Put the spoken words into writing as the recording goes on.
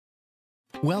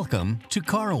Welcome to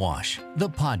Car Wash, the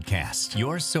podcast,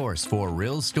 your source for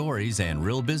real stories and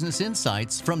real business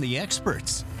insights from the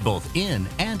experts, both in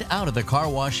and out of the car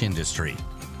wash industry.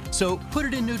 So put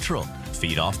it in neutral,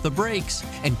 feet off the brakes,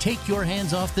 and take your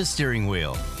hands off the steering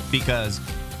wheel, because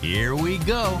here we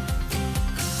go.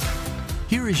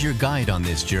 Here is your guide on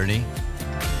this journey.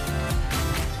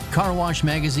 Car Wash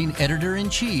Magazine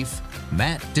Editor-in-Chief,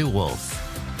 Matt DeWolf.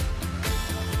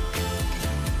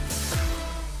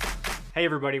 Hey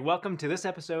everybody, welcome to this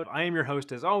episode. I am your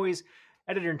host, as always,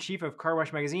 Editor-in-Chief of Car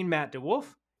Wash Magazine, Matt DeWolf.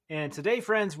 And today,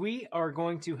 friends, we are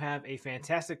going to have a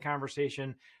fantastic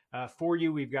conversation for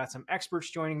you. We've got some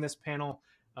experts joining this panel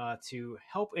to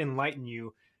help enlighten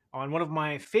you on one of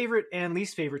my favorite and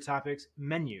least favorite topics,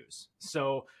 menus.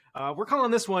 So we're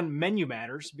calling this one Menu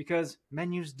Matters because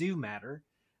menus do matter.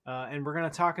 And we're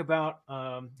going to talk about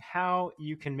how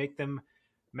you can make them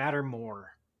matter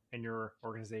more in your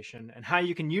organization and how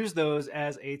you can use those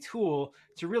as a tool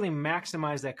to really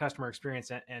maximize that customer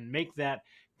experience and make that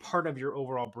part of your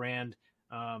overall brand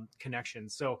connection.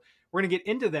 So we're going to get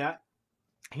into that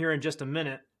here in just a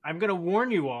minute. I'm going to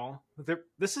warn you all that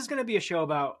this is going to be a show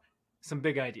about some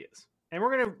big ideas, and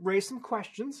we're going to raise some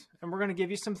questions, and we're going to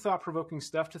give you some thought-provoking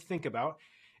stuff to think about.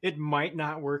 It might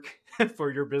not work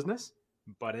for your business,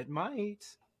 but it might.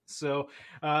 So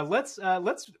let's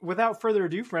without further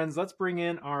ado, friends, let's bring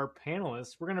in our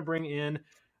panelists. We're going to bring in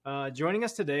joining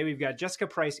us today. We've got Jessica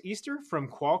Price Easter from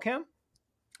Qualchem.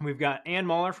 We've got Ann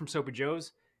Mahler from Soapy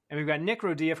Joe's, and we've got Nick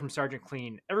Rodia from Sergeant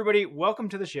Clean. Everybody, welcome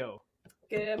to the show.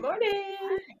 Good morning.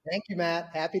 Thank you, Matt.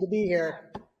 Happy to be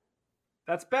here.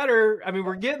 That's better. I mean,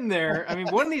 we're getting there. I mean,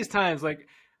 one of these times,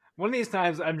 we're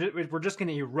just going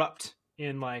to erupt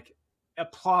in like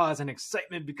applause and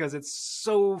excitement because it's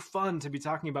so fun to be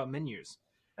talking about menus.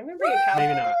 I'm gonna bring a cow.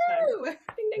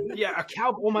 Maybe not. Yeah, a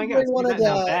cow. Oh my God! Bring one of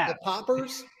the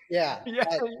poppers. Yeah.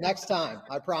 Next time,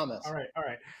 I promise. All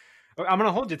right. I'm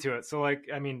gonna hold you to it. So, like,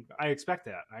 I mean, I expect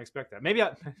that.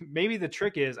 Maybe the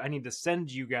trick is I need to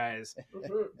send you guys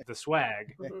the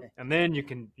swag, and then you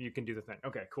can do the thing.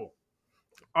 Okay, cool.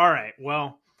 All right.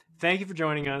 Well, thank you for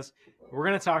joining us. We're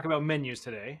gonna talk about menus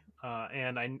today.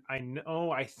 And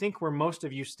I think where most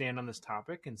of you stand on this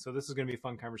topic. And so this is going to be a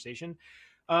fun conversation.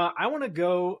 I want to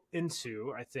go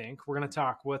into, I think we're going to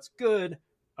talk what's good,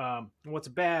 what's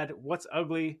bad, what's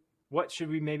ugly, what should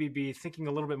we maybe be thinking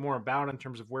a little bit more about in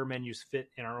terms of where menus fit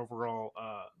in our overall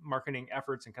marketing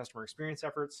efforts and customer experience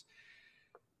efforts.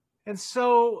 And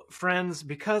so, friends,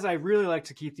 because I really like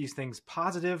to keep these things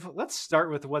positive, let's start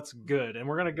with what's good. And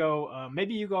we're going to go,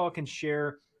 maybe you all can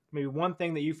share maybe one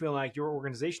thing that you feel like your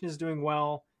organization is doing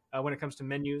well when it comes to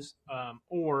menus,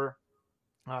 or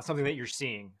something that you're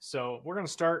seeing. So we're going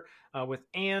to start with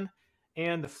Ann.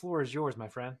 Ann, the floor is yours, my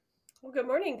friend. Well, good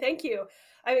morning. Thank you.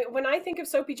 When I think of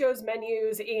Soapy Joe's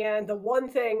menus, and the one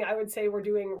thing I would say we're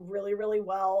doing really, really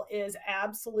well is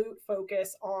absolute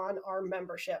focus on our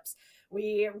memberships.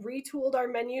 We retooled our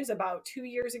menus about 2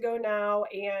 years ago now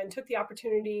and took the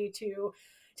opportunity to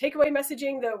take away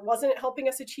messaging that wasn't helping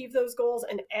us achieve those goals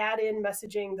and add in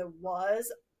messaging that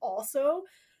was also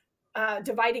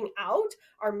dividing out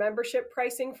our membership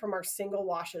pricing from our single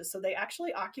washes. So they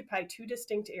actually occupy two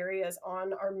distinct areas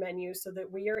on our menu so that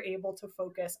we are able to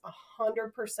focus 100%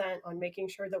 on making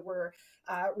sure that we're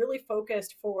really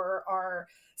focused for our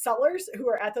sellers who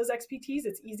are at those XPTs.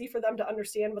 It's easy for them to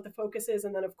understand what the focus is.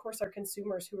 And then, of course, our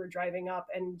consumers who are driving up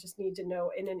and just need to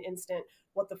know in an instant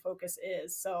what the focus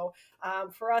is. So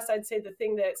for us, I'd say the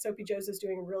thing that Soapy Joe's is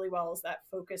doing really well is that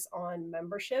focus on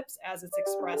memberships as it's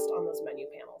expressed on those menu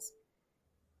panels.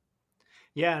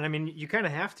 Yeah, and I mean, you kind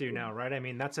of have to now, right? I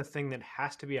mean, that's a thing that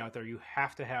has to be out there. You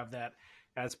have to have that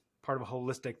as part of a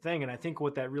holistic thing. And I think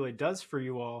what that really does for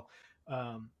you all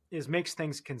is makes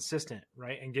things consistent,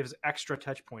 right? And gives extra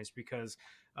touch points because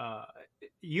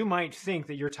you might think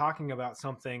that you're talking about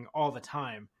something all the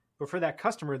time, but for that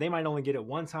customer, they might only get it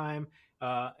one time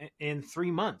in 3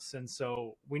 months. And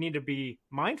so we need to be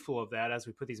mindful of that as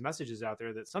we put these messages out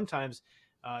there, that sometimes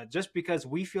just because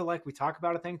we feel like we talk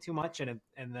about a thing too much and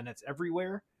then it's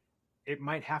everywhere, that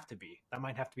might have to be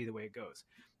the way it goes.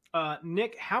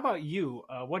 Nick, how about you?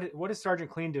 What is Sergeant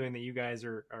Clean doing that you guys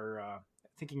are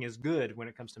thinking is good when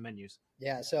it comes to menus?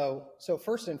 Yeah, so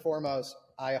first and foremost,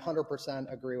 I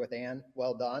 100% agree with Ann.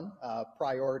 Well done.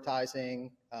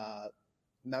 Prioritizing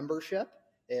membership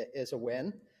is a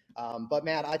win. But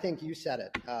Matt, I think you said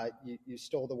it. You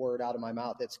stole the word out of my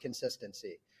mouth. It's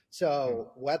consistency.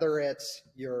 So whether it's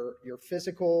your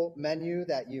physical menu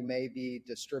that you may be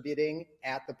distributing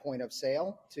at the point of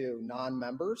sale to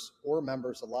non-members or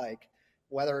members alike,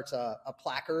 whether it's a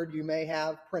placard you may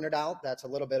have printed out that's a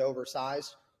little bit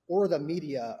oversized, or the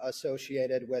media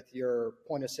associated with your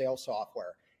point of sale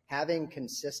software. Having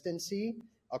consistency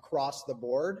across the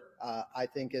board, I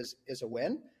think is a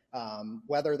win.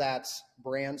 Whether that's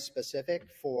brand specific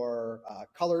for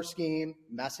color scheme,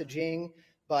 messaging,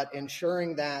 but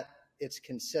ensuring that it's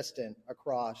consistent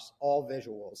across all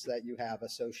visuals that you have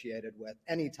associated with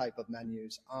any type of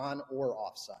menus on or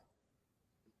offsite.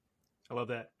 I love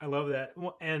that. I love that.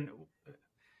 And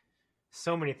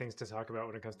so many things to talk about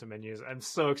when it comes to menus. I'm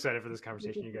so excited for this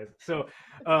conversation, you guys. So,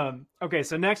 okay.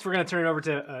 So next we're going to turn it over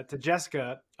to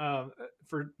Jessica.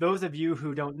 For those of you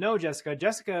who don't know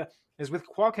Jessica is with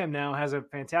Qualcomm now, has a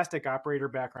fantastic operator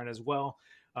background as well.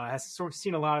 Has sort of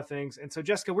seen a lot of things. And so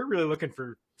Jessica, we're really looking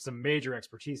for some major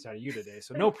expertise out of you today.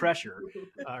 So no pressure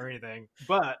or anything,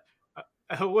 but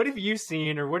what have you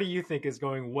seen or what do you think is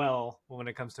going well when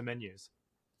it comes to menus?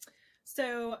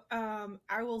 So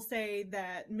I will say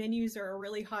that menus are a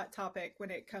really hot topic when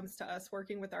it comes to us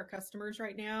working with our customers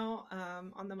right now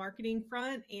on the marketing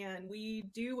front. And we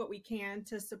do what we can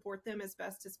to support them as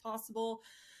best as possible,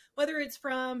 whether it's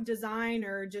from design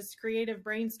or just creative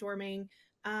brainstorming.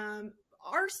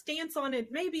 Our stance on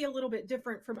it may be a little bit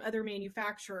different from other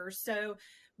manufacturers. So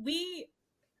we,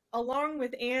 along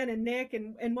with Ann and Nick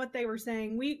and what they were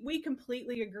saying, we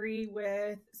completely agree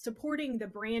with supporting the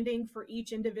branding for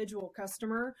each individual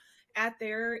customer at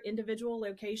their individual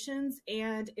locations.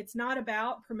 And it's not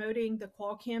about promoting the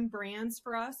Qualcomm brands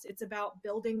for us. It's about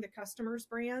building the customers'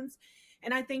 brands.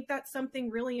 And I think that's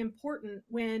something really important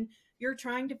when you're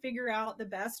trying to figure out the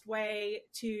best way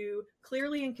to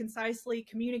clearly and concisely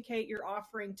communicate your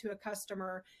offering to a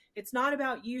customer. It's not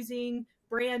about using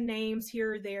brand names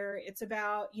here or there. It's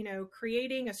about,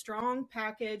 creating a strong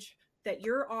package that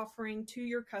you're offering to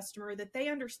your customer that they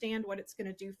understand what it's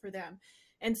going to do for them.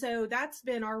 And so that's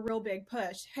been our real big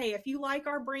push. Hey, if you like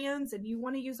our brands and you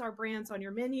want to use our brands on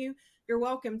your menu, you're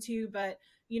welcome to, but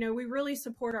we really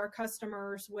support our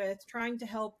customers with trying to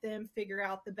help them figure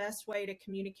out the best way to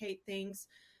communicate things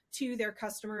to their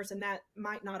customers. And that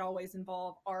might not always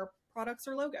involve our products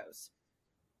or logos.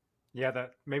 Yeah,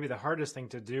 that maybe the hardest thing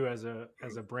to do as a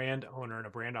brand owner and a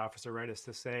brand officer, right, is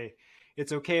to say,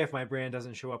 it's okay if my brand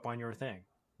doesn't show up on your thing,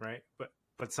 right?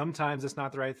 But sometimes it's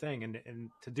not the right thing. And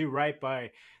to do right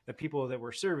by the people that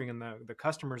we're serving and the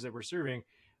customers that we're serving,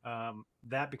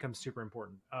 that becomes super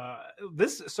important.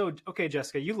 Okay,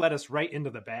 Jessica, you led us right into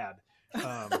the bad,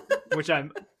 which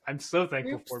I'm so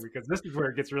thankful for, because this is where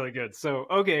it gets really good. So,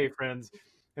 okay, friends,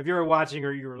 if you're watching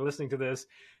or you're listening to this,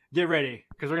 get ready,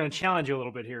 because we're going to challenge you a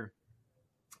little bit here.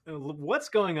 What's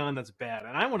going on that's bad?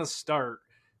 And I want to start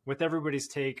with everybody's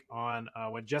take on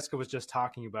what Jessica was just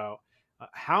talking about.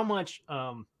 How much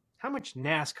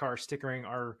NASCAR stickering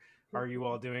are you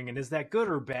all doing, and is that good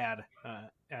or bad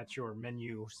at your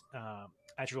menus,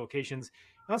 at your locations?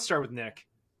 Let's start with Nick,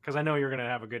 because I know you're going to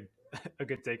have a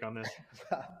good take on this.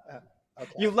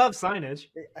 Okay. You love signage.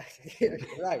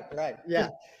 Right. Yeah.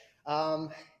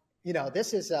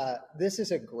 This is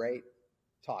a great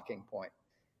talking point.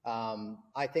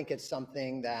 I think it's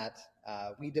something that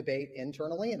we debate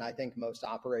internally, and I think most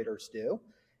operators do.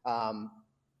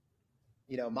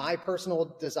 My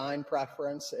personal design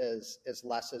preference is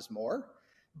less is more,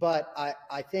 but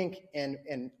I think,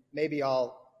 and maybe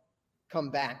I'll come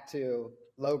back to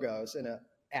logos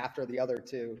after the other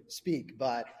two speak,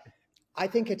 but I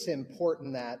think it's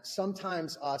important that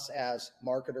sometimes us as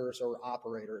marketers or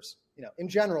operators, in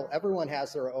general, everyone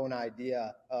has their own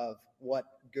idea of what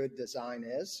good design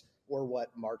is or what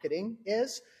marketing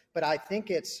is, but I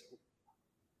think it's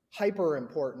hyper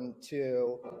important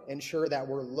to ensure that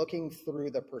we're looking through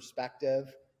the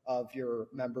perspective of your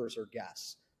members or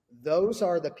guests. Those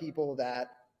are the people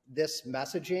that this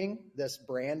messaging, this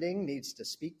branding needs to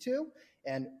speak to.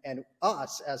 And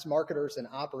us as marketers and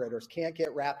operators can't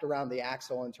get wrapped around the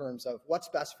axle in terms of what's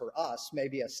best for us,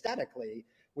 maybe aesthetically.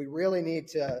 We really need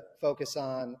to focus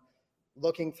on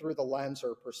looking through the lens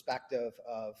or perspective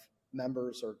of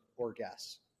members or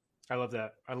guests. I love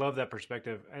that. I love that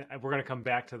perspective. We're going to come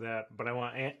back to that, but I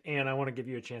want to give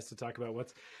you a chance to talk about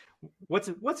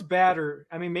what's bad, or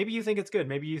maybe you think it's good.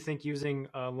 Maybe you think using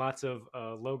lots of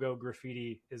logo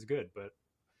graffiti is good, but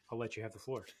I'll let you have the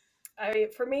floor.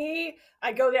 For me,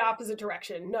 I go the opposite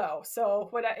direction. No. So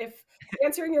if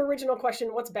answering your original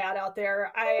question, what's bad out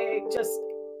there? I just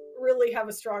really have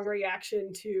a strong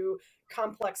reaction to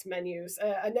complex menus,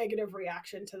 a negative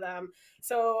reaction to them.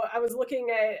 So I was looking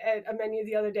at a menu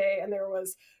the other day, and there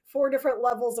was 4 different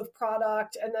levels of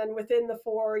product, and then within the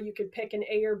 4 you could pick an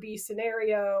A or B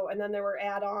scenario, and then there were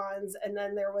add-ons, and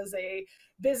then there was a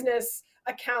business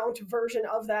account version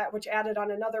of that which added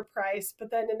on another price.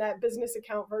 But then in that business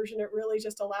account version, it really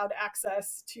just allowed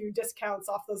access to discounts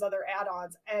off those other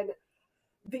add-ons. And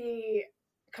the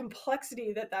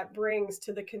complexity that brings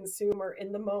to the consumer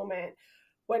in the moment,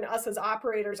 when us as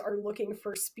operators are looking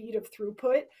for speed of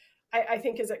throughput, I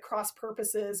think is at cross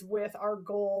purposes with our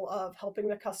goal of helping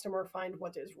the customer find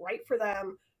what is right for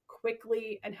them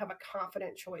quickly and have a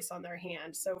confident choice on their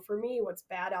hand. So for me, what's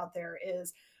bad out there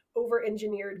is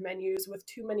over-engineered menus with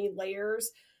too many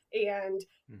layers, and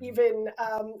even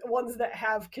ones that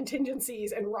have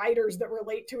contingencies and riders that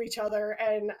relate to each other.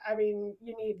 And I mean,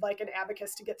 you need like an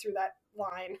abacus to get through that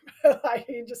line.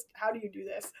 How do you do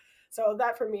this? So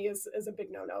that for me is a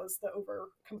big no-no, is the over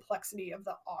complexity of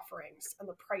the offerings and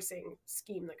the pricing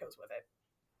scheme that goes with it.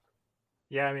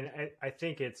 Yeah, I mean, I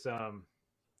think it's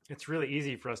really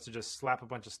easy for us to just slap a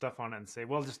bunch of stuff on it and say,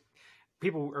 well, just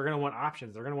people are going to want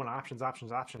options. They're going to want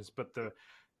options. But the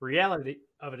reality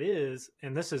of it is,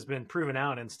 and this has been proven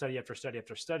out in study after study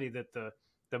after study, that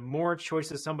the more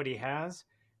choices somebody has,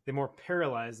 the more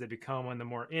paralyzed they become and the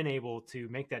more unable to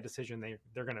make that decision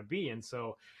they're going to be. And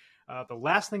so the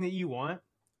last thing that you want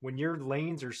when your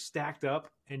lanes are stacked up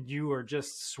and you are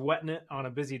just sweating it on a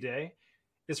busy day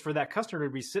is for that customer to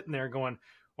be sitting there going,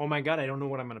 oh my God, I don't know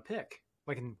what I'm going to pick.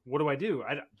 Like, what do I do?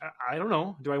 I don't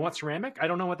know. Do I want ceramic? I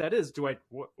don't know what that is.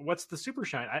 What's the super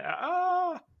shine?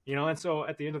 And so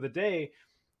at the end of the day,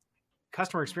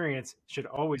 customer experience should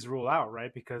always rule out,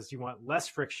 right? Because you want less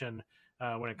friction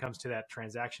when it comes to that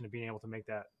transaction and being able to make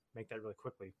that really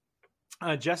quickly.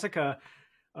 Jessica,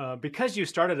 because you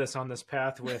started us on this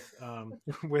path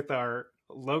with our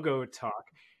logo talk,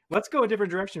 let's go a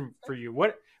different direction for you.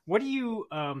 What do you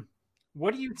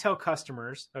tell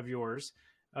customers of yours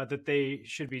that they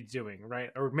should be doing, right?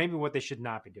 Or maybe what they should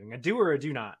not be doing, a do or a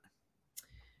do not?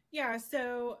 Yeah.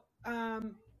 So,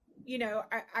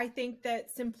 I think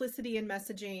that simplicity in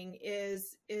messaging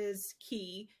is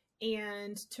key,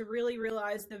 and to really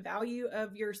realize the value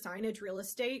of your signage real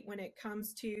estate when it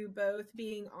comes to both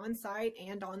being on site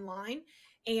and online.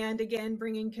 And again,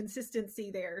 bringing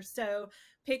consistency there. So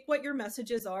pick what your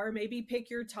messages are, maybe pick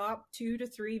your top 2 to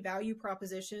 3 value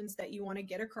propositions that you want to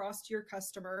get across to your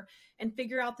customer, and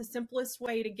figure out the simplest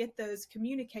way to get those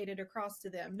communicated across to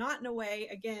them. Not in a way,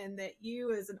 again, that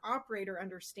you as an operator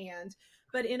understand,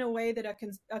 but in a way that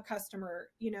a customer,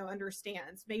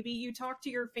 understands. Maybe you talk to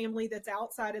your family that's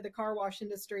outside of the car wash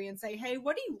industry and say, hey,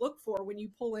 what do you look for when you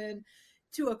pull in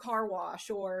to a car wash?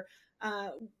 Or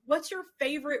what's your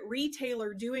favorite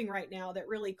retailer doing right now that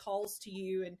really calls to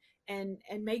you and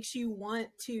makes you want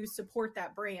to support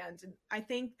that brand? And I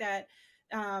think that,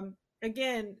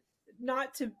 again,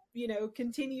 not to,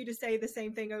 continue to say the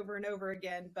same thing over and over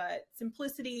again, but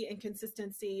simplicity and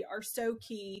consistency are so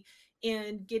key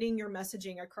in getting your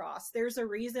messaging across. There's a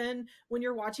reason when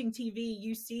you're watching TV,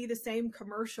 you see the same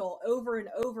commercial over and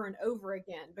over and over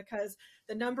again, because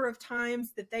the number of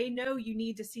times that they know you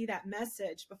need to see that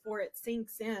message before it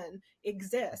sinks in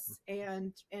exists.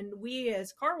 And we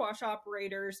as car wash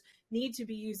operators need to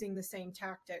be using the same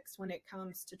tactics when it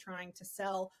comes to trying to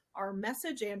sell our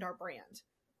message and our brand.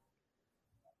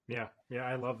 Yeah.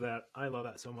 I love that. I love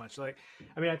that so much. I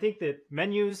think that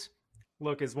menus,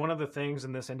 look, is one of the things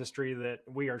in this industry that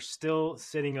we are still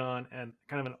sitting on, and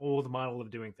kind of an old model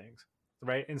of doing things,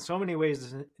 right? In so many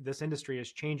ways, this industry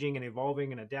is changing and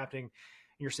evolving and adapting. And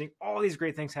you're seeing all these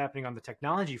great things happening on the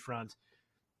technology front,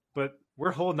 but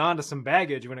we're holding on to some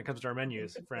baggage when it comes to our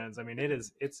menus, friends. I mean,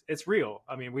 it's real.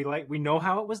 I mean, we know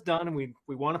how it was done, and we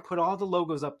want to put all the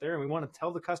logos up there, and we want to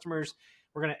tell the customers,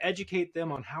 we're going to educate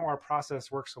them on how our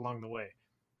process works along the way.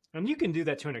 And you can do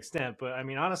that to an extent, but I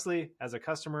mean, honestly, as a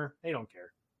customer, they don't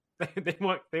care.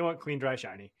 They want clean, dry,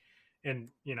 shiny, and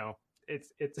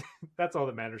it's that's all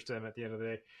that matters to them at the end of the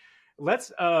day.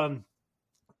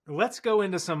 Let's go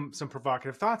into some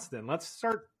provocative thoughts then. Let's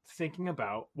start thinking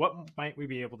about what might we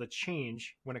be able to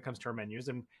change when it comes to our menus,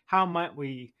 and how might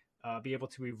we be able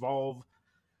to evolve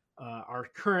our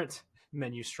current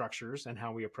menu structures and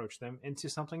how we approach them into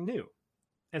something new.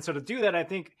 And so to do that, I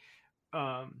think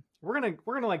we're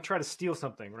gonna like try to steal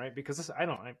something, right? Because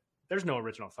there's no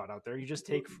original thought out there. You just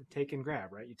take and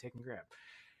grab, right? You take and grab.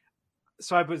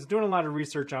 So I was doing a lot of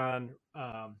research on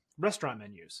restaurant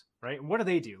menus, right? What do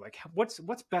they do? Like, what's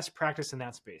best practice in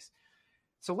that space?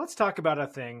 So let's talk about a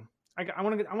thing. I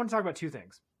want to talk about 2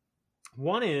 things.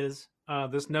 One is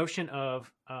this notion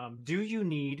of do you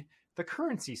need the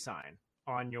currency sign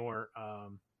on your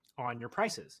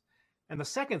prices? And the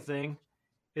second thing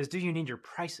is, do you need your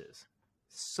prices?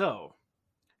 So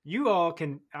you all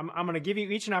can, I'm going to give you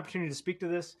each an opportunity to speak to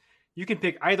this. You can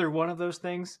pick either one of those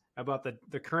things about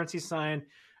the currency sign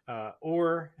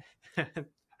or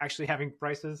actually having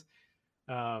prices,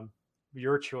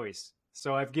 your choice.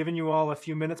 So I've given you all a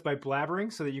few minutes by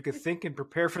blabbering so that you could think and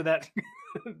prepare for that.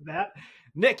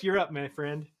 Nick, you're up, my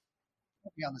friend.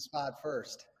 Put me on the spot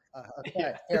first.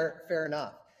 Okay, fair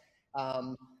enough.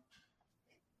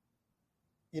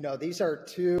 These are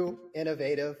two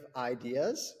innovative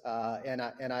ideas, and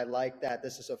I like that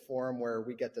this is a forum where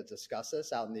we get to discuss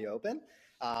this out in the open.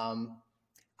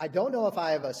 I don't know if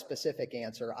I have a specific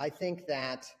answer. I think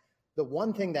that the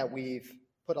one thing that we've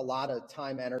put a lot of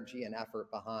time, energy, and effort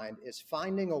behind is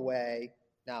finding a way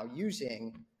now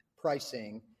using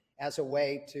pricing as a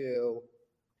way to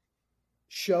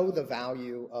show the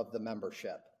value of the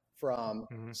membership from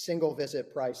single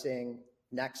visit pricing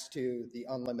next to the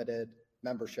unlimited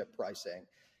membership pricing.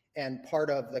 And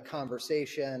part of the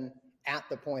conversation at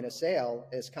the point of sale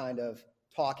is kind of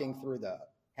talking through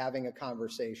having a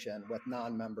conversation with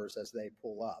non-members as they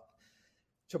pull up.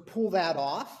 To pull that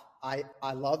off, I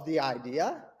love the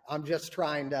idea. I'm just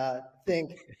trying to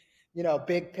think,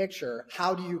 big picture,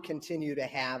 how do you continue to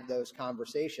have those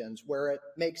conversations where it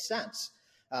makes sense?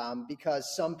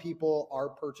 Because some people are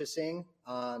purchasing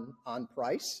on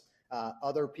price.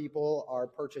 Other people are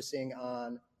purchasing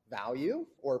on value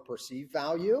or perceived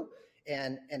value.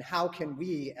 And how can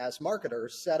we as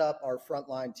marketers set up our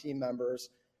frontline team members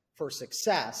for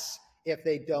success if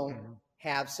they don't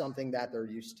have something that they're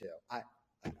used to?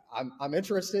 I'm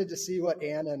interested to see what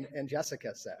Ann and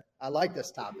Jessica said. I like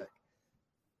this topic.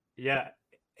 Yeah.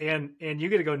 And you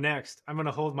get to go next. I'm going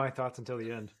to hold my thoughts until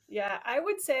the end. Yeah, I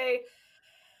would say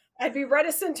I'd be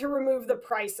reticent to remove the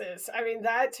prices. I mean,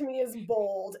 that to me is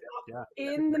bold. Yeah.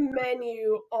 In the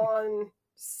menu on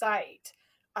site,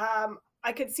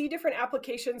 I could see different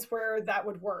applications where that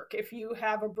would work. If you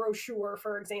have a brochure,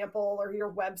 for example, or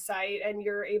your website, and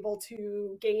you're able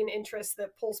to gain interest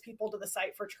that pulls people to the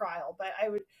site for trial. But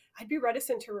I'd be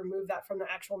reticent to remove that from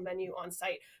the actual menu on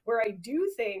site. Where I do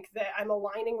think that I'm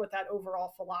aligning with that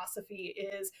overall philosophy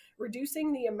is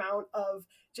reducing the amount of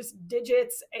just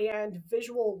digits and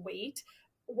visual weight.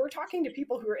 We're talking to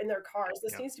people who are in their cars.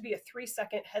 This needs to be a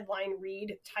 3-second headline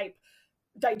read type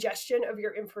digestion of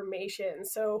your information.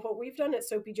 So what we've done at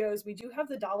Soapy Joe's, we do have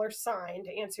the dollar sign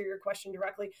to answer your question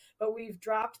directly, but we've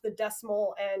dropped the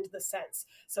decimal and the cents.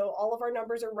 So all of our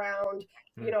numbers are round.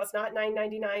 It's not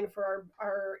 $9.99 for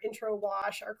our intro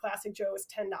wash. Our Classic Joe is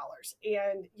 $10.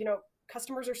 And,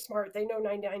 customers are smart. They know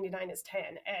 $9.99 is 10.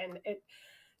 And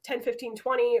 10, 15,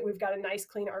 20, we've got a nice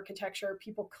clean architecture.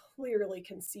 People clearly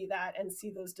can see that and see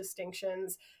those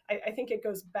distinctions. I think it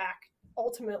goes back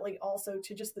ultimately also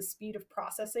to just the speed of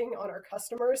processing on our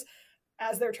customers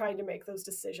as they're trying to make those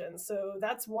decisions. So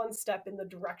that's one step in the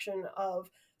direction of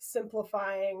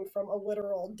simplifying from a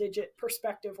literal digit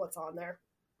perspective what's on there.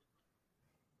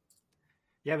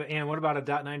 Yeah, but Ann, what about a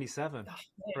 .97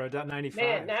 or a .95?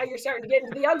 Man, now you're starting to get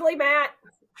into the ugly, Matt.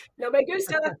 No me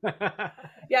gusta.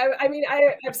 Yeah, I mean,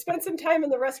 I've spent some time in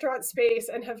the restaurant space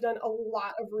and have done a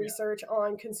lot of research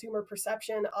on consumer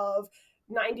perception of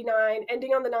 99,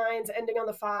 ending on the 9s, ending on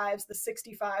the 5s, the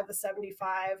 65, the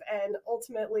 75. And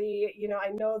ultimately, I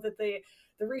know that the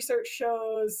research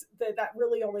shows that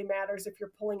really only matters if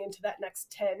you're pulling into that next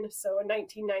 10. So a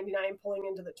 1999 pulling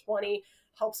into the 20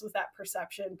 helps with that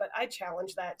perception. But I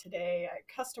challenge that today.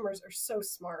 Customers are so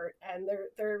smart, and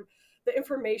the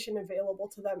information available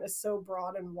to them is so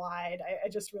broad and wide. I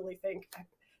just really think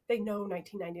they know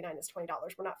 $19.99 is $20.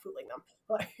 We're not fooling them.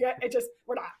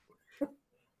 We're not.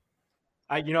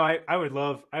 I would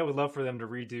love for them to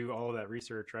redo all of that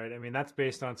research, right? I mean, that's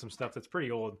based on some stuff that's pretty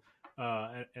old,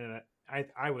 and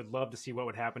I would love to see what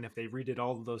would happen if they redid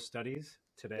all of those studies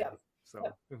today. Yeah. So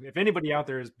if anybody out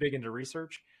there is big into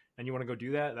research and you want to go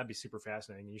do that, that'd be super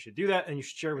fascinating. You should do that, and you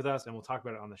should share it with us, and we'll talk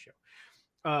about it on the show.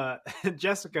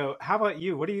 Jessica, how about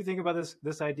you? What do you think about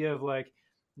this idea of like,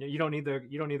 you don't need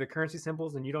the currency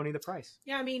symbols and you don't need the price?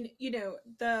 Yeah, I mean,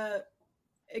 the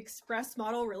express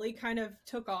model really kind of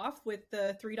took off with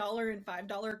the $3 and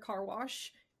 $5 car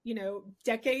wash,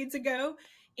 decades ago.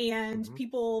 And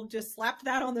people just slapped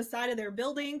that on the side of their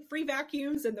building, free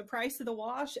vacuums and the price of the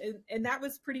wash. And that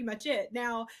was pretty much it.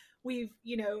 Now we've,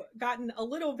 gotten a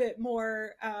little bit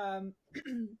more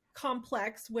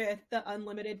complex with the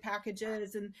unlimited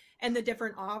packages and the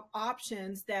different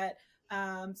options that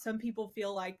some people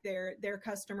feel like their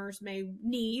customers may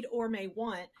need or may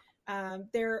want.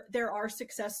 There are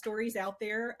success stories out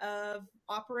there of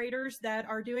operators that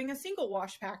are doing a single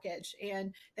wash package,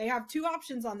 and they have two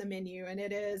options on the menu, and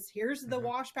it is, here's the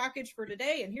wash package for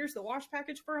today, and here's the wash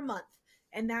package for a month,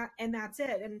 and that's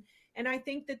it. And I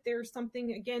think that there's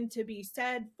something, again, to be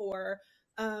said for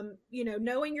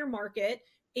knowing your market,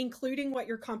 including what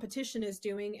your competition is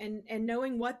doing, and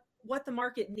knowing what the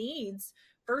market needs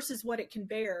versus what it can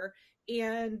bear.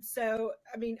 And so,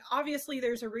 I mean, obviously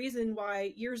there's a reason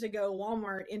why years ago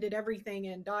Walmart ended everything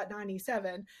in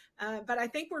 .97, but I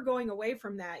think we're going away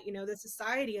from that. The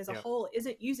society as a whole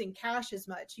isn't using cash as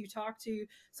much. You talk to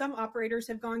some operators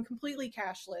have gone completely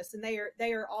cashless, and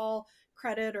they are all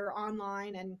credit or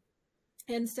online.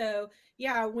 And so,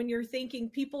 yeah, when you're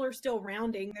thinking, people are still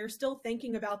rounding, they're still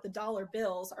thinking about the dollar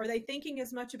bills. Are they thinking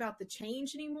as much about the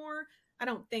change anymore? I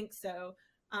don't think so.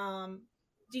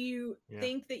 Do you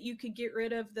think that you could get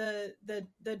rid of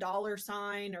the dollar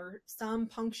sign or some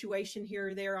punctuation here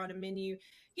or there on a menu?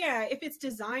 Yeah, if it's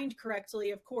designed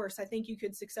correctly, of course, I think you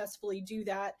could successfully do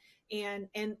that and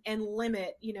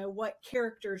limit, what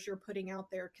characters you're putting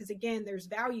out there. Because again, there's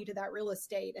value to that real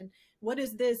estate. And what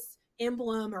is this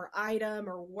emblem or item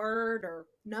or word or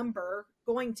number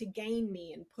going to gain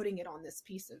me in putting it on this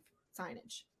piece of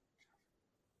signage?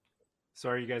 So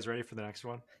are you guys ready for the next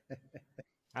one?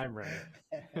 I'm ready.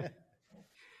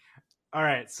 All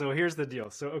right. So here's the deal.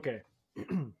 So, okay.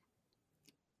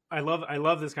 I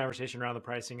love this conversation around the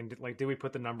pricing and like, do we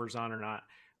put the numbers on or not?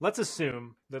 Let's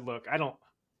assume that, look,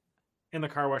 in the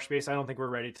car wash space, I don't think we're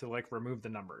ready to like remove the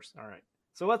numbers. All right.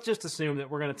 So let's just assume that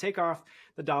we're going to take off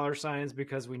the dollar signs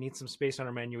because we need some space on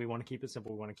our menu. We want to keep it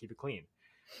simple. We want to keep it clean.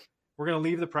 We're going to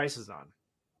leave the prices on.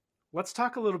 Let's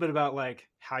talk a little bit about like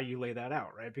how you lay that out,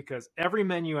 right? Because every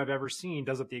menu I've ever seen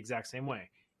does it the exact same way.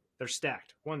 They're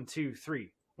stacked. 1, 2,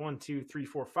 3, 1, 2, 3,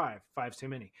 4, 5. 5's too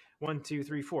many. 1, 2,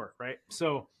 3, 4, right?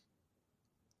 So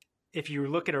if you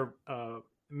look at a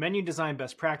menu design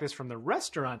best practice from the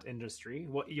restaurant industry,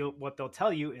 what they'll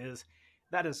tell you is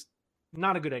that is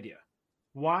not a good idea.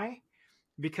 Why?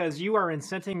 Because you are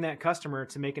incenting that customer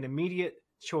to make an immediate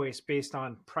choice based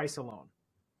on price alone.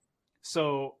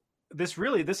 So this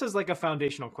is like a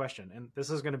foundational question. And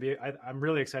this is going to be, I'm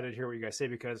really excited to hear what you guys say,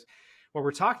 because what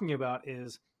we're talking about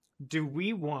is, do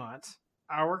we want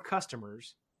our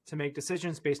customers to make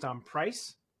decisions based on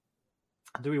price?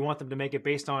 Do we want them to make it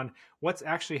based on what's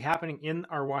actually happening in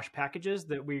our wash packages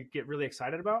that we get really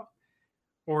excited about?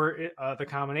 Or the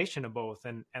combination of both?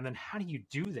 And then how do you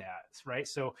do that, right?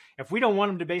 So if we don't want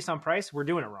them to base on price, we're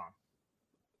doing it wrong.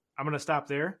 I'm going to stop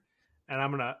there, and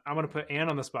I'm going to put Ann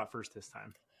on the spot first this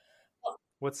time.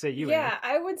 What say you, Yeah,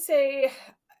 Ann? I would say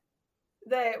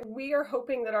that we are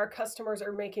hoping that our customers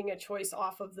are making a choice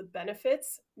off of the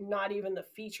benefits, not even the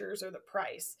features or the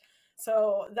price.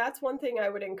 So that's one thing I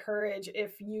would encourage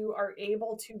if you are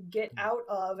able to get out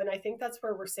of, and I think that's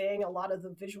where we're saying a lot of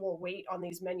the visual weight on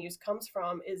these menus comes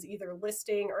from, is either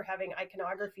listing or having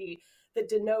iconography that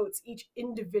denotes each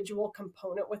individual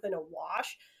component within a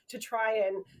wash to try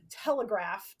and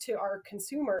telegraph to our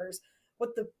consumers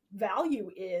what the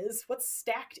value is, what's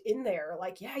stacked in there.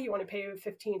 Like, yeah, you want to pay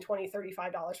 $15, $20,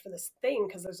 $35 for this thing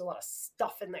because there's a lot of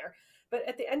stuff in there. But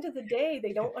at the end of the day,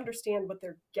 they don't understand what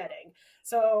they're getting.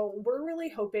 So we're really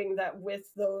hoping that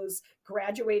with those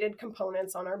graduated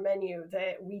components on our menu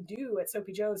that we do at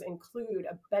Soapy Joe's include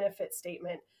a benefit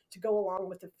statement to go along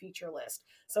with the feature list.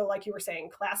 So like you were saying,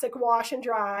 classic wash and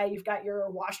dry, you've got your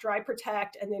wash, dry,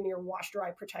 protect, and then your wash, dry,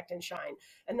 protect, and shine.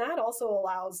 And that also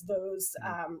allows those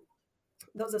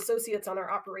associates on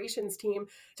our operations team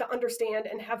to understand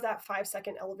and have that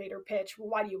 5-second elevator pitch.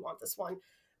 Why do you want this one?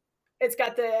 It's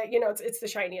got the, it's the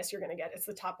shiniest you're going to get. It's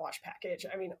the top wash package.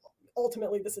 I mean,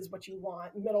 ultimately, this is what you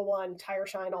want. Middle one, tire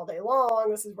shine all day long.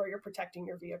 This is where you're protecting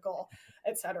your vehicle,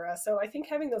 et cetera. So I think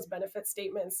having those benefit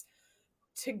statements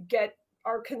to get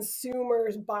our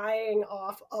consumers buying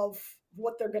off of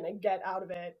what they're going to get out of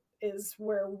it is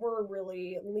where we're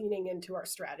really leaning into our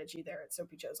strategy there at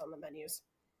Soapy Joe's on the menus.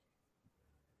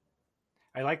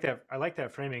 I like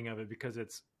that framing of it, because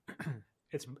it's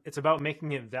about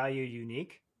making it value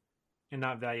unique and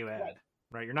not value add,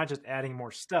 right? You're not just adding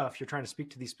more stuff. You're trying to speak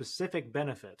to the specific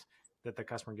benefit that the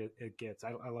customer gets.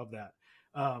 I love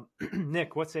that.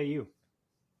 Nick, what say you?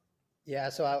 Yeah.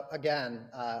 So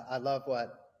I love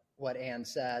what Ann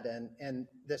said, and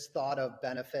this thought of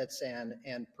benefits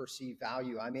and perceived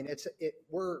value. I mean,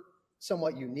 we're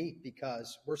somewhat unique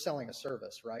because we're selling a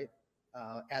service, right?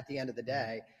 At the end of the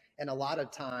day. And a lot of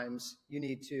times you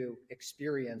need to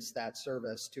experience that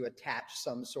service to attach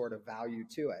some sort of value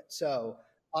to it. So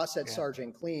us at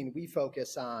Sergeant Clean, we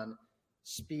focus on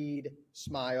speed,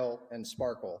 smile, and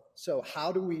sparkle. So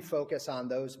how do we focus on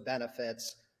those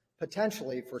benefits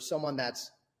potentially for someone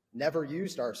that's never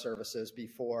used our services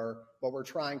before, but we're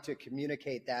trying to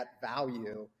communicate that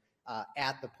value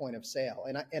at the point of sale.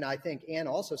 And I think Ann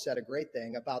also said a great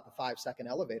thing about the 5-second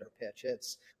elevator pitch.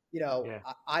 It's,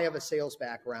 I have a sales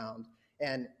background,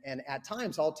 and at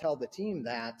times I'll tell the team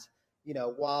that,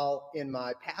 while in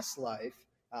my past life,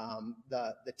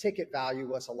 the ticket value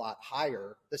was a lot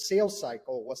higher, the sales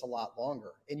cycle was a lot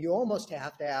longer. And you almost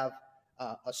have to have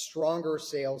a stronger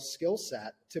sales skill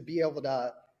set to be able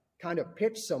to kind of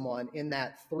pitch someone in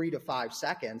that 3 to 5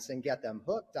 seconds and get them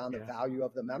hooked on the value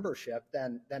of the membership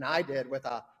than I did with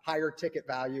a higher ticket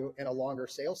value and a longer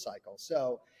sales cycle.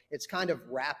 So it's kind of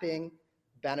wrapping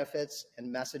benefits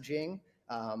and messaging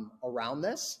around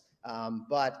this.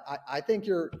 But I think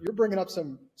you're bringing up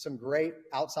some great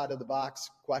outside of the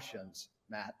box questions,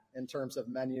 Matt, in terms of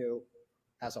menu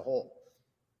as a whole.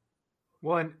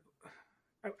 Well, and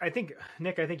I think,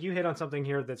 Nick, you hit on something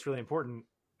here that's really important.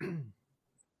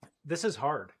 This is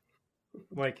hard.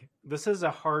 Like, this is a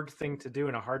hard thing to do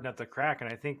and a hard nut to crack.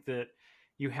 And I think that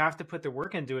you have to put the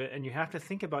work into it, and you have to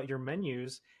think about your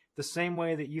menus the same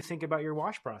way that you think about your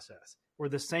wash process, or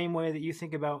the same way that you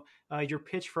think about your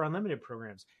pitch for unlimited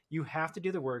programs. You have to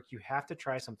do the work, you have to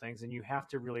try some things, and you have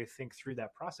to really think through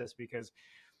that process, because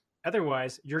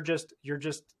otherwise you're just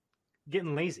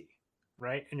getting lazy,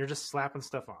 right? And you're just slapping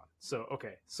stuff on. So,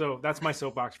 okay. So that's my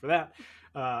soapbox for that.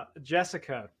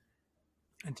 Jessica,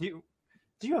 do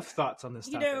you have thoughts on this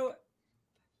topic?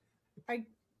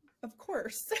 Of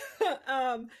course,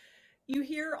 you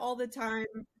hear all the time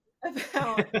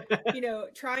about,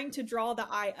 trying to draw the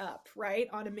eye up, right,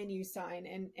 on a menu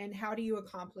sign, and how do you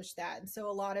accomplish that? And so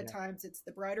a lot of times it's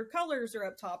the brighter colors are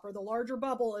up top, or the larger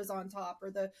bubble is on top, or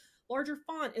the larger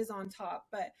font is on top.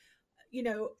 But,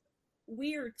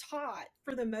 we are taught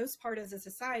for the most part as a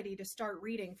society to start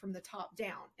reading from the top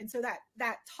down. And so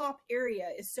that top area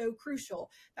is so crucial.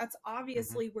 That's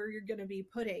obviously where you're going to be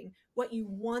putting what you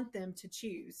want them to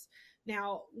choose.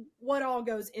 Now, what all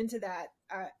goes into that,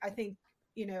 I think,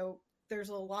 there's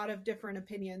a lot of different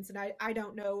opinions, and I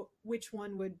don't know which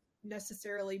one would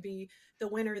necessarily be the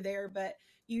winner there, but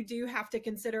you do have to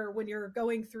consider when you're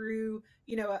going through,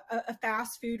 a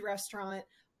fast food restaurant,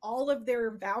 all of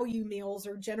their value meals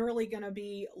are generally going to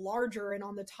be larger and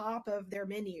on the top of their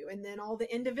menu. And then all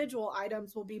the individual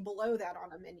items will be below that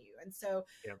on a menu. And so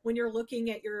when you're looking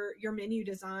at your menu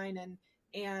design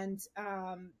and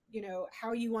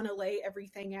how you want to lay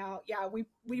everything out. Yeah,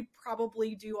 we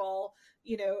probably do all,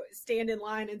 stand in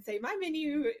line and say, my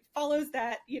menu follows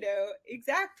that,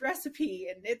 exact recipe,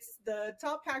 and it's the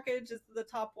top package is the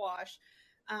top wash.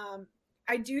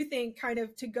 I do think, kind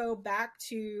of to go back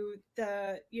to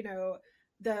the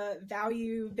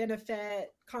value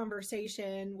benefit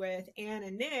conversation with Ann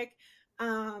and Nick,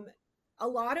 a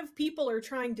lot of people are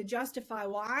trying to justify,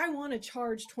 well, I want to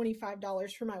charge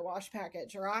 $25 for my wash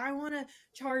package, or I want to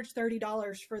charge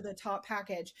 $30 for the top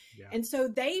package. Yeah. And so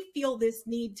they feel this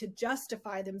need to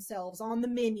justify themselves on the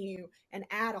menu and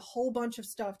add a whole bunch of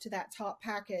stuff to that top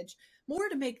package, more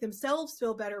to make themselves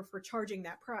feel better for charging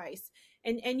that price.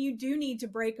 And you do need to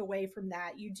break away from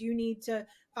that. You do need to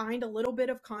find a little bit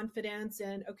of confidence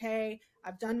in, okay,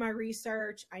 I've done my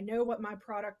research. I know what my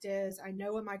product is. I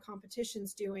know what my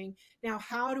competition's doing. Now,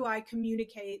 how do I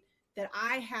communicate that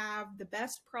I have the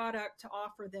best product to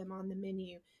offer them on the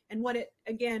menu, and what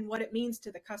it means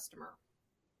to the customer?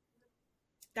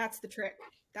 That's the trick.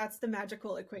 That's the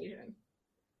magical equation.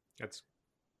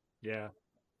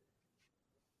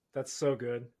 That's so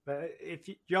good. If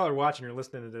y'all are watching or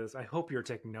listening to this, I hope you're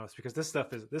taking notes, because this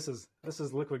stuff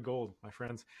is liquid gold, my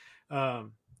friends.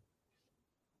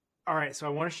 All right, so I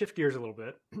want to shift gears a little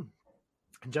bit.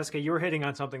 Jessica, you were hitting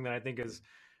on something that I think is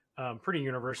pretty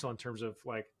universal in terms of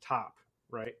like top,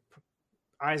 right?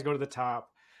 Eyes go to the top.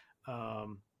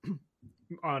 On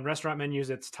restaurant menus,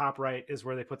 it's top right is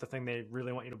where they put the thing they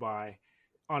really want you to buy.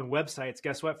 On websites,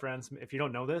 guess what, friends? If you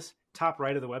don't know this, top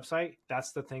right of the website,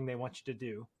 that's the thing they want you to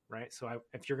do, right? So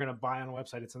if you're going to buy on a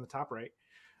website, it's in the top right.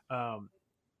 I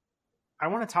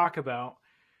want to talk about,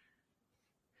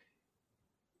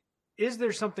 is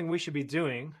there something we should be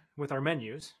doing with our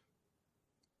menus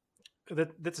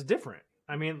that's different?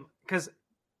 I mean, because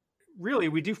really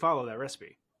we do follow that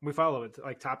recipe. We follow it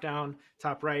like top down,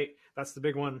 top right. That's the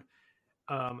big one.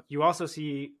 You also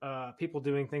see people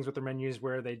doing things with their menus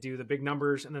where they do the big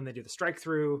numbers and then they do the strike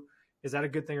through. Is that a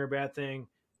good thing or a bad thing?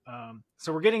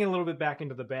 So we're getting a little bit back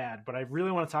into the bad, but I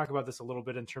really want to talk about this a little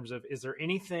bit in terms of, is there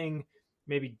anything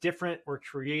maybe different or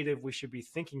creative we should be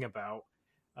thinking about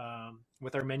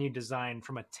with our menu design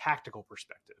from a tactical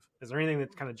perspective? Is there anything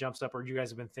that kind of jumps up, or you guys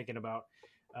have been thinking about?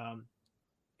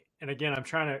 And again, I'm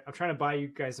trying to buy you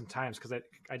guys some time because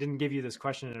I didn't give you this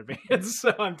question in advance,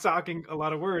 so I'm talking a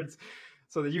lot of words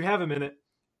so that you have a minute.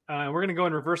 We're going to go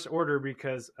in reverse order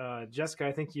because Jessica,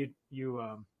 I think you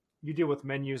deal with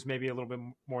menus maybe a little bit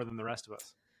more than the rest of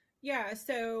us. Yeah.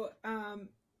 So,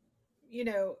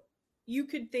 you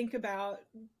could think about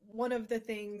one of the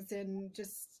things and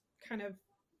just kind of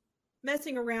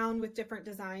messing around with different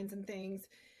designs and things.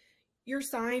 Your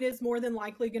sign is more than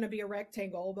likely going to be a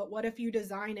rectangle, but what if you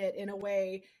design it in a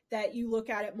way that you look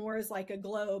at it more as like a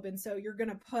globe? And so you're going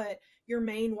to put your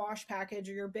main wash package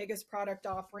or your biggest product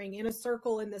offering in a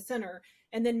circle in the center.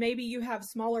 And then maybe you have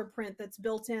smaller print that's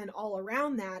built in all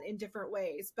around that in different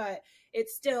ways, but it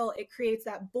creates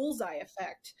that bullseye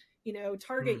effect.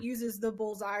 Target uses the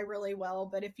bullseye really well,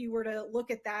 but if you were to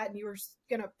look at that and you were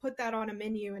going to put that on a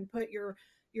menu and put your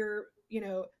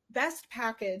best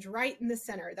package right in the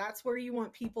center, that's where you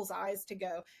want people's eyes to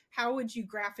go. How would you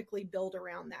graphically build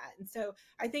around that? And so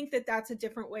I think that that's a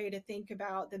different way to think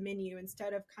about the menu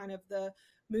instead of kind of the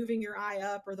moving your eye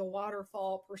up or the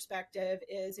waterfall perspective.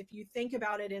 Is if you think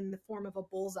about it in the form of a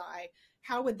bullseye,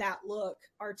 how would that look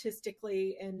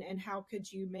artistically, and how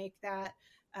could you make that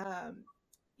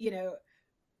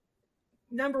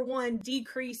number one,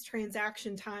 decrease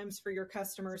transaction times for your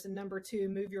customers, and number two,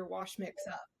 move your wash mix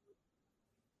up.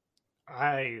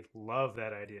 I love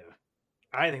that idea.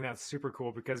 I think that's super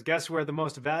cool because guess where the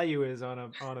most value is on a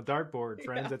dartboard,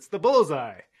 friends? Yeah. It's the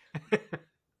bullseye.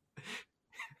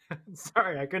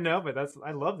 Sorry, I couldn't help it.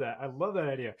 I love that. I love that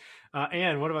idea.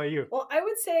 Anne, what about you? Well, I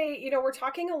would say, we're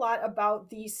talking a lot about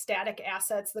these static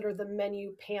assets that are the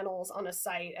menu panels on a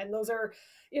site. And those are,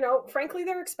 frankly,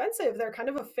 they're expensive. They're kind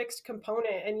of a fixed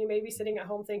component. And you may be sitting at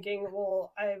home thinking,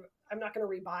 well, I'm not going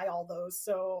to rebuy all those.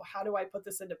 So how do I put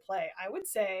this into play? I would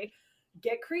say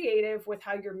get creative with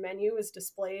how your menu is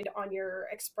displayed on your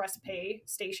express pay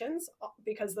stations,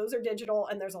 because those are digital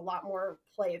and there's a lot more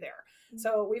play there.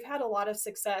 So we've had a lot of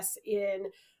success in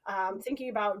thinking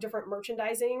about different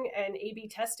merchandising and A/B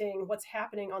testing what's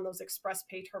happening on those express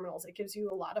pay terminals. It gives you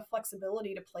a lot of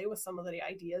flexibility to play with some of the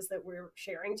ideas that we're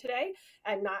sharing today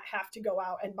and not have to go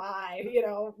out and buy,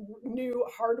 new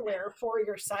hardware for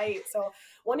your site. So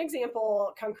one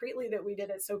example concretely that we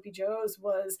did at Soapy Joe's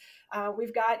was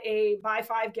we've got a buy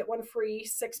 5, get 1 free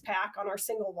 6-pack on our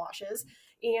single washes.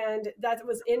 And that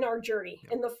was in our journey,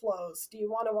 in the flows. Do you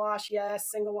want to wash?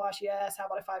 Yes. Single wash? Yes. How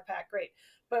about a 5-pack? Great.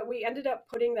 But we ended up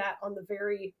putting that on the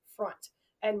very front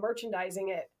and merchandising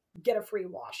it, get a free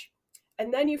wash.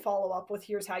 And then you follow up with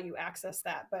here's how you access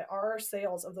that. But our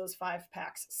sales of those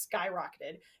 5-packs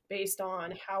skyrocketed based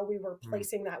on how we were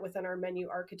placing that within our menu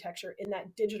architecture in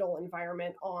that digital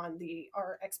environment on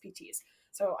our XPTs.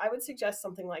 So I would suggest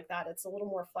something like that. It's a little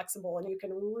more flexible and you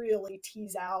can really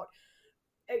tease out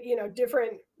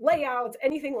different layouts,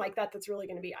 anything like that that's really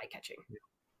going to be eye-catching.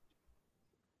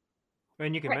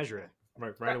 And you can measure it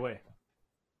right away.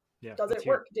 Yeah. Does it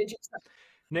work? Did you?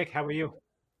 Nick, how about you?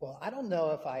 Well, I don't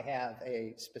know if I have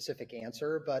a specific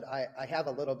answer, but I have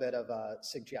a little bit of a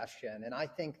suggestion. And I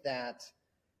think that,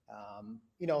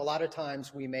 a lot of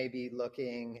times we may be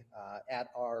looking at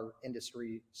our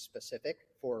industry specific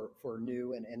for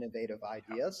new and innovative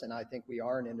ideas. And I think we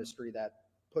are an industry that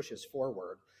pushes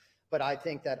forward. But I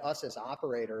think that us as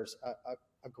operators,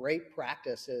 a great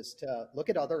practice is to look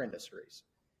at other industries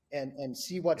and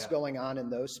see what's going on in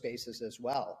those spaces as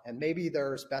well. And maybe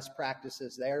there's best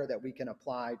practices there that we can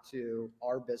apply to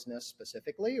our business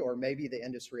specifically, or maybe the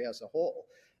industry as a whole.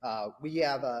 We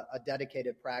have a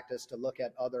dedicated practice to look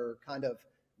at other kind of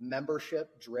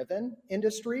membership-driven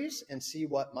industries and see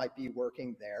what might be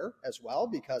working there as well,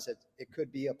 because it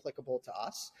could be applicable to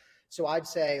us. So I'd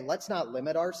say let's not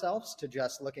limit ourselves to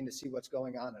just looking to see what's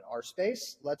going on in our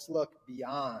space. Let's look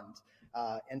beyond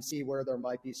and see where there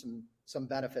might be some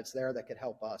benefits there that could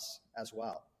help us as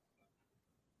well.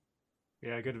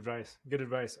 Yeah, good advice. Good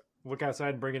advice. Look outside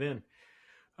and bring it in.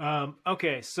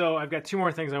 Okay, so I've got 2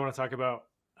 more things I want to talk about.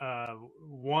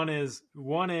 One is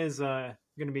going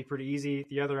to be pretty easy.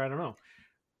 The other, I don't know.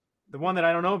 The one that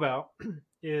I don't know about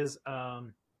is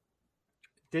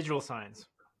digital signs,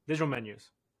 digital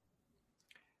menus.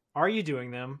 Are you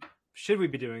doing them? Should we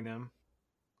be doing them?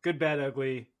 Good, bad,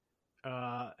 ugly.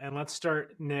 And let's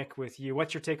start, Nick, with you.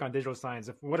 What's your take on digital signs?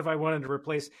 What if I wanted to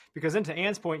replace, because then to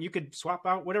Anne's point, you could swap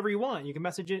out whatever you want. You can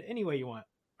message it any way you want.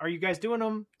 Are you guys doing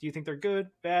them? Do you think they're good,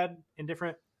 bad,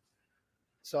 indifferent?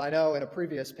 So I know in a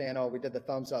previous panel, we did the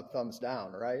thumbs up, thumbs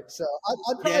down, right? So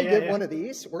I'd probably give one of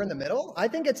these. We're in the middle. I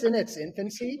think it's in its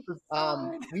infancy.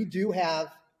 We do have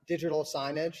digital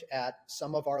signage at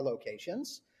some of our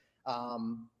locations.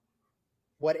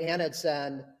 What Ann had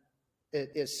said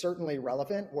is certainly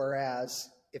relevant, whereas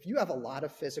if you have a lot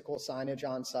of physical signage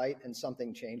on site and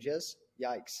something changes,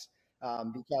 yikes,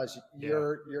 because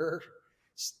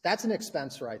that's an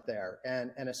expense right there.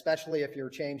 And especially if you're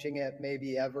changing it,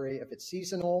 maybe if it's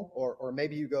seasonal, or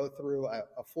maybe you go through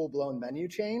a full-blown menu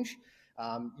change,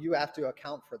 you have to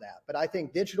account for that. But I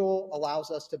think digital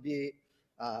allows us to be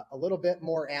a little bit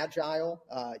more agile.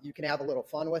 You can have a little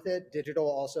fun with it. Digital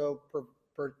also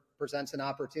presents an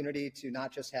opportunity to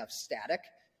not just have static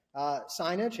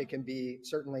signage. It can be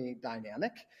certainly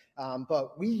dynamic,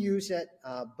 but we use it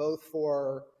both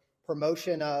for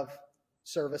promotion of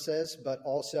services, but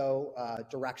also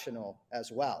directional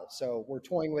as well. So we're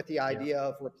toying with the idea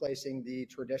of replacing the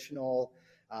traditional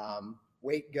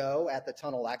wait go at the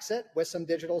tunnel exit with some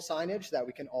digital signage that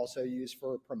we can also use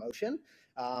for promotion.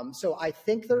 So I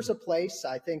think there's a place.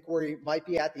 I think we might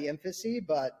be at the infancy,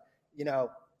 but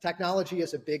technology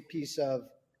is a big piece of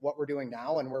what we're doing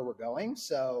now and where we're going.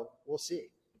 So we'll see.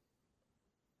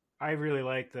 I really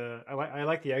like I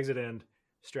like the exit end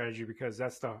strategy, because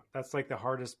that's like the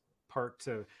hardest part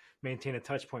to maintain a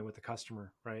touch point with the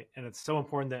customer, right? And it's so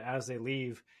important that as they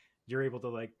leave, you're able to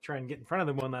like try and get in front of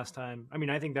them one last time. I mean,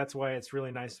 I think that's why it's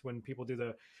really nice when people do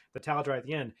the towel dry at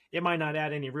the end. It might not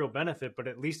add any real benefit, but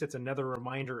at least it's another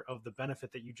reminder of the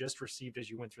benefit that you just received as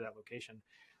you went through that location.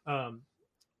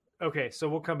 Okay, so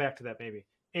we'll come back to that maybe.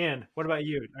 And what about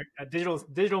you? Digital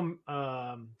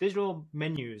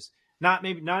menus, not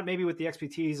maybe with the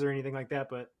XPTs or anything like that,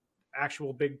 but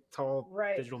actual big, tall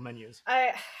digital menus.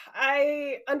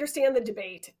 I understand the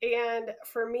debate, and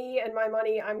for me and my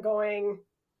money, I'm going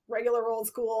regular old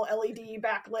school LED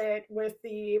backlit with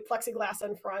the plexiglass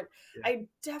in front. Yeah. I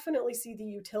definitely see the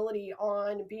utility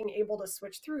on being able to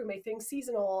switch through, make things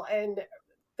seasonal, and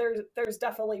there's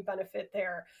definitely benefit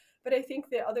there. But I think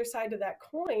the other side of that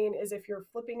coin is if you're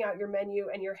flipping out your menu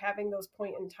and you're having those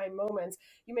point in time moments,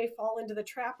 you may fall into the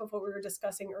trap of what we were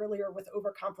discussing earlier with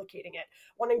overcomplicating it,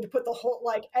 wanting to put the whole,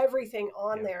 like everything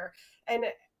on there. And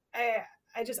I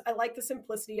like the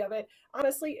simplicity of it.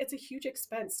 Honestly, it's a huge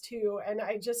expense too. And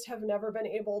I just have never been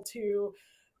able to,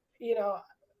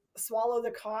 swallow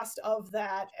the cost of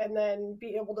that and then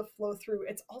be able to flow through.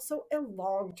 It's also a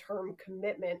long-term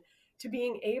commitment to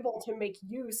being able to make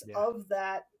use of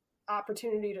that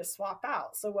opportunity to swap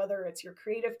out. So whether it's your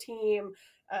creative team,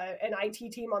 an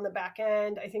IT team on the back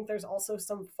end, I think there's also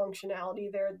some functionality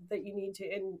there that you need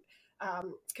to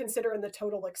consider in the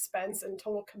total expense and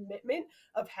total commitment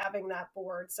of having that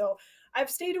board. So I've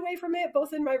stayed away from it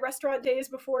both in my restaurant days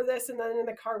before this and then in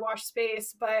the car wash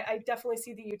space, but I definitely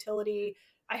see the utility.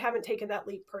 I haven't taken that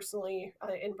leap personally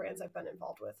in brands I've been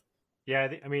involved with.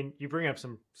 Yeah, I mean, you bring up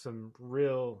some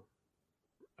real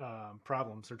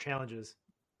problems or challenges.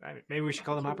 Maybe we should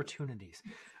call them opportunities.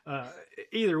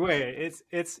 Either way,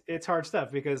 it's hard stuff,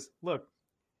 because look,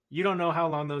 you don't know how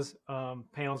long those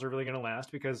panels are really going to last,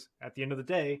 because at the end of the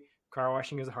day, car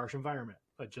washing is a harsh environment.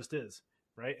 It just is,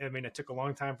 right? I mean, it took a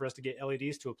long time for us to get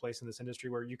LEDs to a place in this industry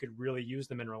where you could really use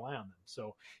them and rely on them.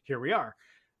 So here we are.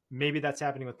 Maybe that's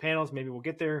happening with panels. Maybe we'll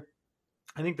get there.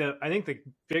 I think the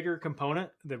bigger component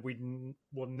that we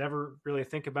will never really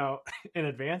think about in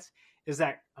advance is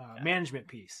that management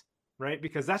piece. Right?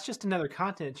 Because that's just another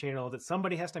content channel that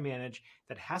somebody has to manage,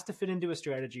 that has to fit into a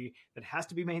strategy, that has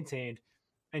to be maintained.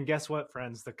 And guess what,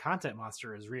 friends? The content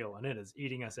monster is real, and it is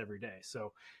eating us every day.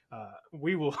 So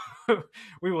we will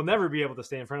never be able to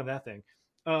stay in front of that thing.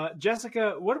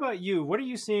 Jessica, what about you? What are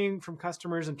you seeing from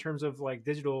customers in terms of like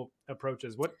digital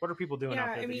approaches? What are people doing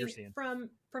out there that you're seeing?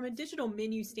 From a digital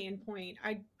menu standpoint,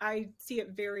 I see it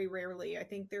very rarely. I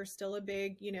think there's still a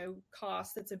big,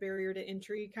 cost that's a barrier to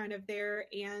entry kind of there.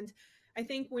 And I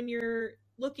think when you're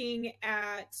looking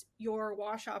at your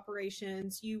wash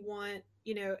operations, you want,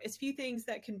 as few things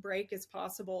that can break as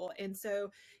possible. And so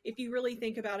if you really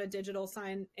think about a digital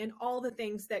sign and all the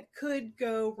things that could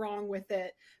go wrong with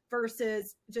it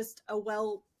versus just a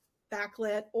well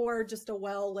backlit or just a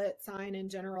well lit sign in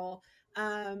general,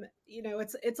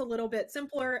 it's a little bit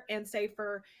simpler and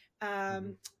safer.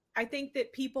 I think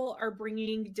that people are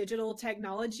bringing digital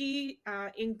technology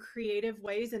in creative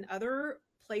ways in other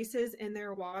places in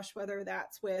their wash, whether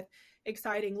that's with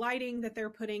exciting lighting that they're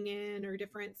putting in or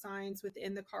different signs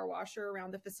within the car wash or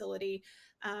around the facility.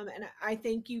 And I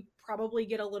think you probably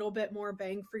get a little bit more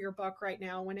bang for your buck right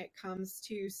now when it comes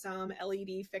to some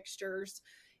LED fixtures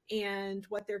and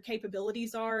what their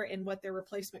capabilities are and what their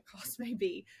replacement cost may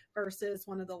be versus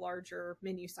one of the larger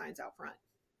menu signs out front.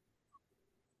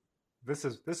 This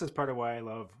is part of why I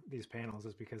love these panels,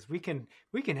 is because we can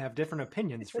have different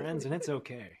opinions, friends, and it's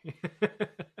okay.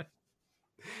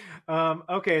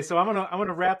 Okay, so I'm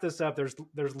gonna wrap this up.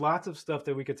 There's lots of stuff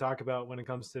that we could talk about when it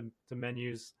comes to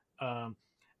menus.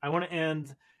 I want to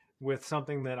end with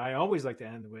something that I always like to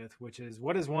end with, which is,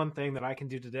 what is one thing that I can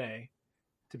do today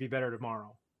to be better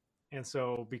tomorrow? And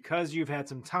so, because you've had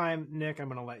some time, Nick, I'm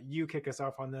going to let you kick us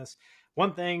off on this.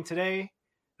 One thing today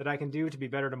that I can do to be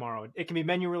better tomorrow. It can be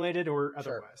menu related or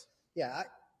otherwise. Sure. Yeah.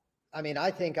 I mean, I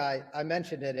think I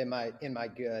mentioned it in my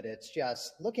good. It's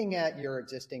just looking at your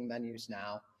existing menus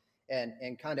now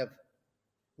and kind of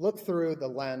look through the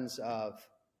lens of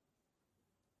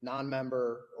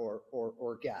non-member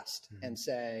or guest, and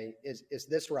say, is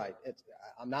this right?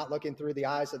 I'm not looking through the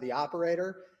eyes of the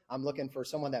operator. I'm looking for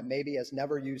someone that maybe has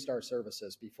never used our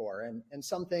services before. And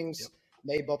some things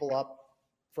may bubble up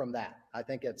from that. I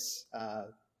think it's,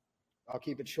 I'll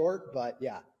keep it short, but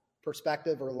yeah,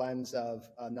 perspective or lens of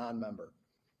a non-member.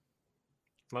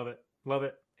 Love it. Love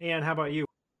it. And how about you?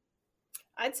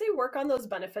 I'd say work on those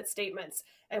benefit statements.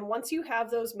 And once you have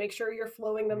those, make sure you're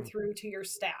flowing them through to your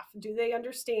staff. Do they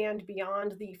understand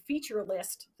beyond the feature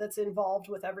list that's involved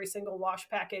with every single wash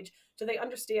package? Do they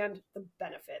understand the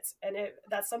benefits? And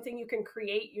that's something you can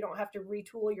create. You don't have to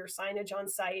retool your signage on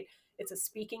site. It's a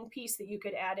speaking piece that you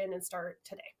could add in and start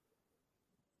today.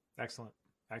 Excellent.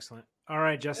 Excellent. All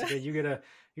right, Jessica, you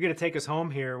gotta take us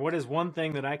home here. What is one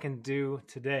thing that I can do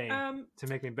today to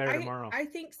make me better tomorrow? I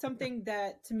think something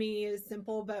that to me is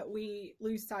simple, but we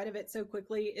lose sight of it so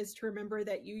quickly, is to remember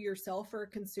that you yourself are a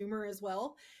consumer as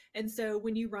well. And so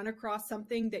when you run across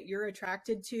something that you're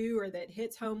attracted to, or that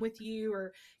hits home with you,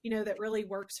 or, that really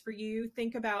works for you,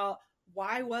 think about,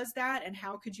 why was that, and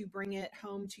how could you bring it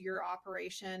home to your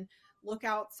operation? Look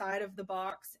outside of the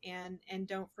box, and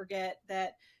don't forget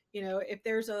that, if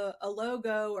there's a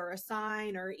logo or a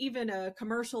sign or even a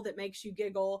commercial that makes you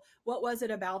giggle, what was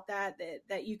it about that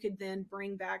you could then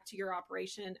bring back to your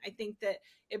operation? I think that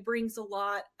it brings a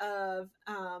lot of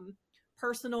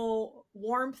personal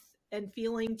warmth and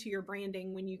feeling to your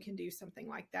branding when you can do something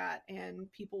like that,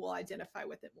 and people will identify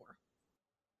with it more.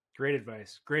 Great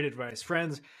advice. Great advice.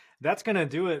 Friends, that's going to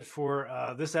do it for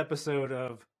this episode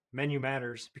of Menu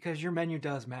Matters, because your menu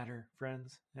does matter,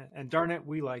 friends. And darn it,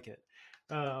 we like it.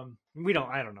 I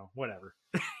don't know, whatever.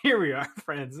 Here we are,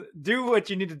 friends. Do what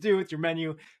you need to do with your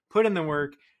menu. Put in the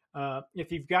work.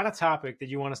 If you've got a topic that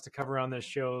you want us to cover on this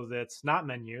show that's not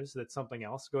menus, that's something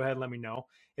else, go ahead and let me know.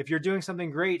 If you're doing something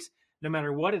great, no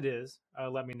matter what it is,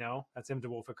 let me know. That's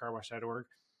mdewolf@carwash.org.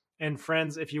 And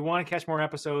friends, if you want to catch more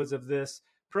episodes of this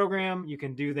program, you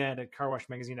can do that at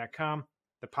carwashmagazine.com.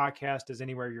 The podcast is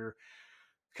anywhere you're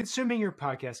consuming your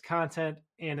podcast content.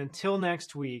 And until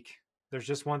next week, there's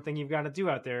just one thing you've got to do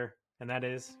out there, and that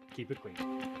is keep it clean.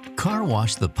 Car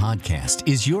Wash the Podcast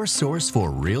is your source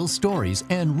for real stories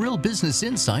and real business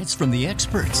insights from the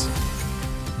experts,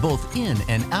 both in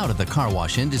and out of the car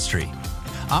wash industry.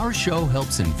 Our show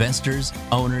helps investors,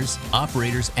 owners,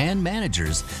 operators, and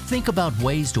managers think about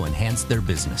ways to enhance their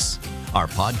business. Our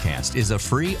podcast is a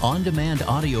free on-demand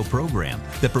audio program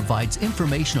that provides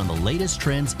information on the latest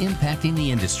trends impacting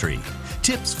the industry,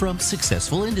 tips from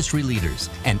successful industry leaders,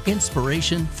 and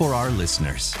inspiration for our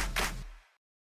listeners.